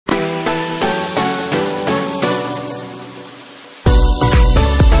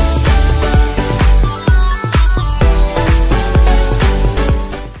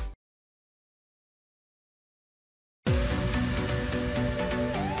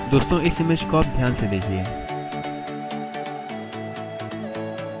दोस्तों इस इमेज को आप ध्यान से देखिए।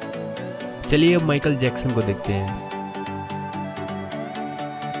 चलिए अब माइकल जैक्सन को देखते हैं।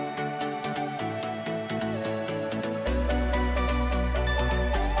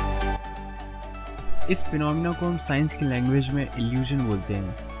 इस फिनोमेना को हम साइंस की लैंग्वेज में इल्यूजन बोलते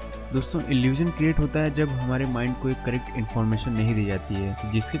हैं। दोस्तों इल्यूजन क्रिएट होता है जब हमारे माइंड को एक करेक्ट इन्फॉर्मेशन नहीं दी जाती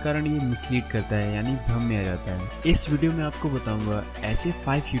है, जिसके कारण ये मिसलीड करता है यानी भ्रम में आ जाता है। इस वीडियो में आपको बताऊंगा ऐसे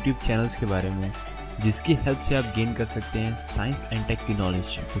 5 YouTube चैनल्स के बारे में जिसकी हेल्प से आप गेन कर सकते हैं साइंस एंड टेक की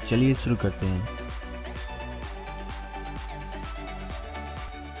नॉलेज। तो चलिए शुरू करते हैं।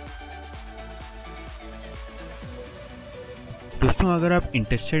 दोस्तों अगर आप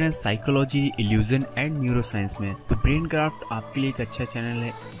इंटरेस्टेड हैं साइकोलॉजी, इल्यूजन एंड न्यूरोसाइंस में, तो ब्रेनक्राफ्ट आपके लिए एक अच्छा चैनल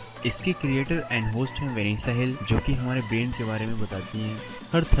है। इसके क्रिएटर एंड होस्ट हैं वेनिसाहिल, जो कि हमारे ब्रेन के बारे में बताती हैं।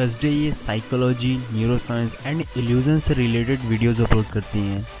 हर थर्सडे ये साइकोलॉजी, न्यूरोसाइंस एंड इल्यूजन से रिलेटेड वीडियोस अपलोड करती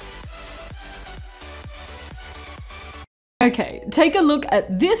हैं। Okay, take a look at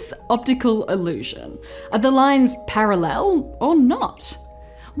this optical illusion. Are the lines parallel or not?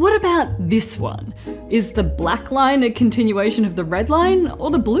 What about this one? Is the black line a continuation of the red line or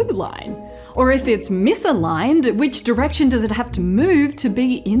the blue line? Or if it's misaligned, which direction does it have to move to be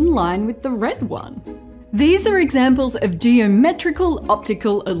in line with the red one? These are examples of geometrical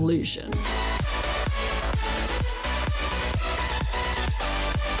optical illusions.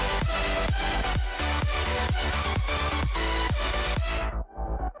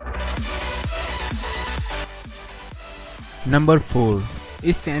 Number 4,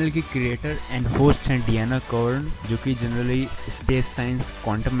 इस channel की creator and host हैं Diana corn, जो कि generally space science,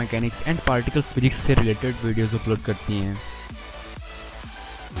 quantum mechanics and particle physics से related videos upload करती हैं।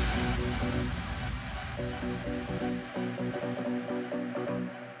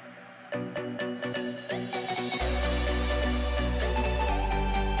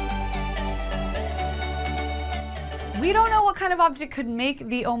 We don't know what kind of object could make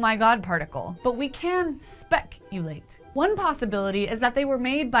the oh my god particle, but we can speculate. One possibility is that they were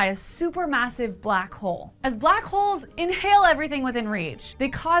made by a supermassive black hole. As black holes inhale everything within reach, they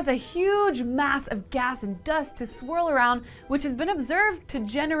cause a huge mass of gas and dust to swirl around, which has been observed to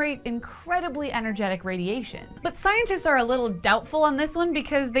generate incredibly energetic radiation. But scientists are a little doubtful on this one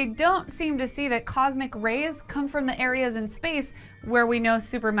because they don't seem to see that cosmic rays come from the areas in space where we know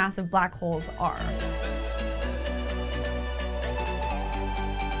supermassive black holes are.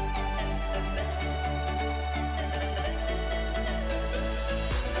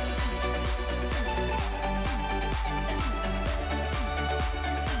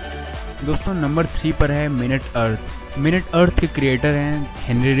 दोस्तों number 3 पर है MinuteEarth। MinuteEarth के creator हैं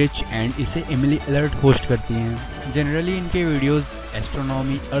Henry rich and इसे Emily alert host करती हैं। Generally इनके videos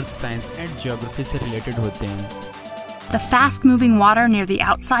astronomy, earth science and geography से रिलेटेड होते हैं। The fast-moving water near the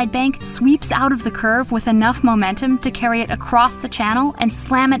outside bank sweeps out of the curve with enough momentum to carry it across the channel and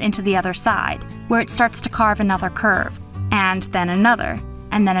slam it into the other side, where it starts to carve another curve, and then another,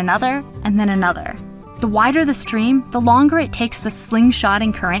 and then another, and then another. The wider the stream, the longer it takes the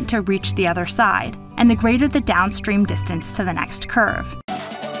slingshotting current to reach the other side, and the greater the downstream distance to the next curve.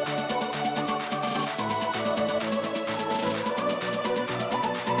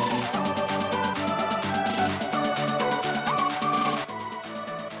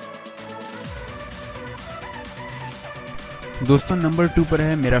 दोस्तों number 2 पर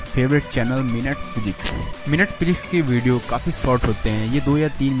है मेरा favourite channel MinutePhysics। MinutePhysics के video काफ़ी short होते हैं, ये 2 या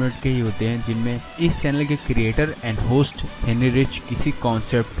 3 मिनट के ही होते हैं, जिनमें इस चैनल के creator and host Henry rich किसी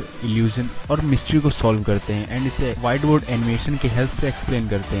कॉन्सेप्ट, इल्यूजन और मिस्ट्री को सॉल्व करते हैं एंड इसे वाइट बोर्ड एनिमेशन की हेल्प से एक्सप्लेन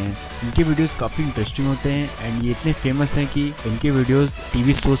करते हैं। इनके वीडियोस काफ़ी इंटरेस्टिंग होते हैं एंड ये इतने फेमस हैं कि इनके वीडियोस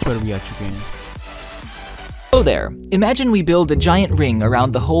टीवी शोज पर भी आ चुके हैं। Hello there. Imagine we build a giant ring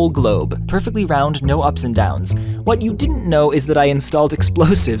around the whole globe, perfectly round, no ups and downs. What you didn't know is that I installed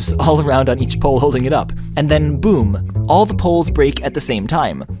explosives all around on each pole holding it up. And then boom, all the poles break at the same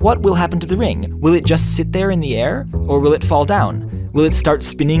time. What will happen to the ring? Will it just sit there in the air? Or will it fall down? Will it start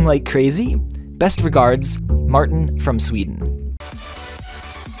spinning like crazy? Best regards, Martin from Sweden.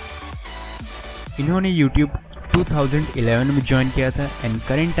 इन्होंने YouTube 2011 में join किया था and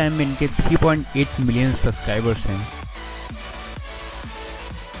current time में इनके 3.8 million subscribers हैं।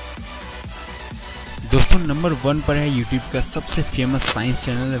 दोस्तों number 1 पर है YouTube का सबसे फेमस साइंस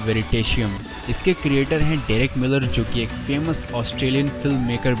चैनल वेरिटेशियम। इसके क्रिएटर हैं डेरेक मिलर, जो कि एक फेमस ऑस्ट्रेलियन फिल्म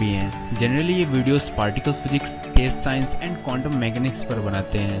मेकर भी हैं। जनरली ये videos particle physics, space science and quantum mechanics पर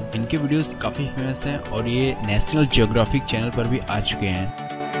बनाते हैं। इनके वीडियोस काफ़ी फेमस हैं और ये नेशनल ज्योग्राफिक चैनल पर भी आ चुके हैं।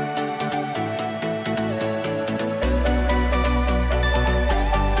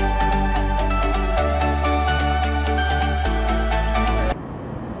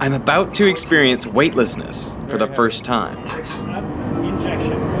 I'm about to experience weightlessness for the first time.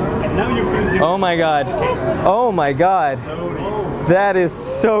 Oh my god. Oh my god. That is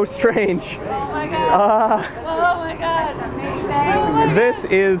so strange. Oh my god. Oh my god. This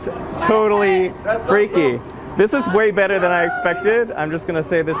is totally freaky. This is way better than I expected. I'm just gonna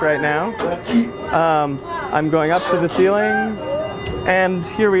say this right now. I'm going up to the ceiling, and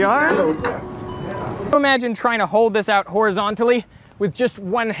here we are. Imagine trying to hold this out horizontally with just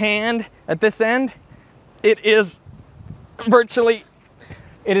one hand at this end. It is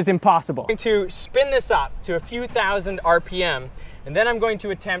impossible. I'm going to spin this up to a few thousand RPM, and then I'm going to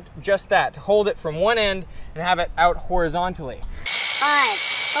attempt just that, to hold it from one end and have it out horizontally. 5,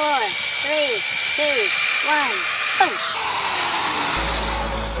 4, 3, 2, 1, boom.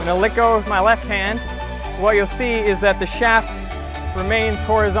 I'm going to let go with my left hand. What you'll see is that the shaft remains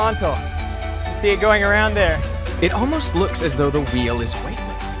horizontal. You can see it going around there. It almost looks as though the wheel is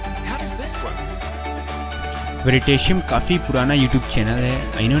weightless. How does this work? वेरिटेशियम काफ़ी पुराना YouTube channel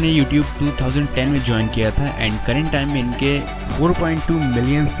है। इन्होंने YouTube 2010 में join किया था and current time में इनके 4.2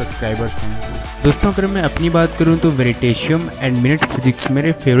 million subscribers हैं। दोस्तों अगर मैं अपनी बात करूं तो वेरिटेशियम एंड मिनट फिजिक्स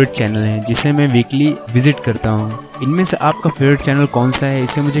मेरे फेवरेट चैनल हैं जिसे मैं वीकली विजिट करता हूं। इनमें से आपका फेवरेट चैनल कौन सा है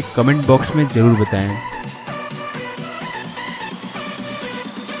इसे मुझे कमेंट बॉक्स में ज़रूर बताएं।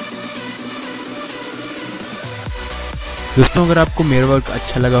 दोस्तों अगर आपको मेरा वर्क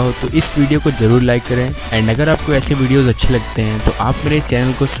अच्छा लगा हो तो इस वीडियो को ज़रूर लाइक करें एंड अगर आपको ऐसे वीडियोस अच्छे लगते हैं तो आप मेरे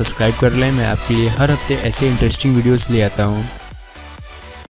चैनल को सब्सक्राइब कर लें। मैं आपके लिए हर हफ्ते ऐसे इंटरेस्टिंग वीडियोस ले आता हूँ।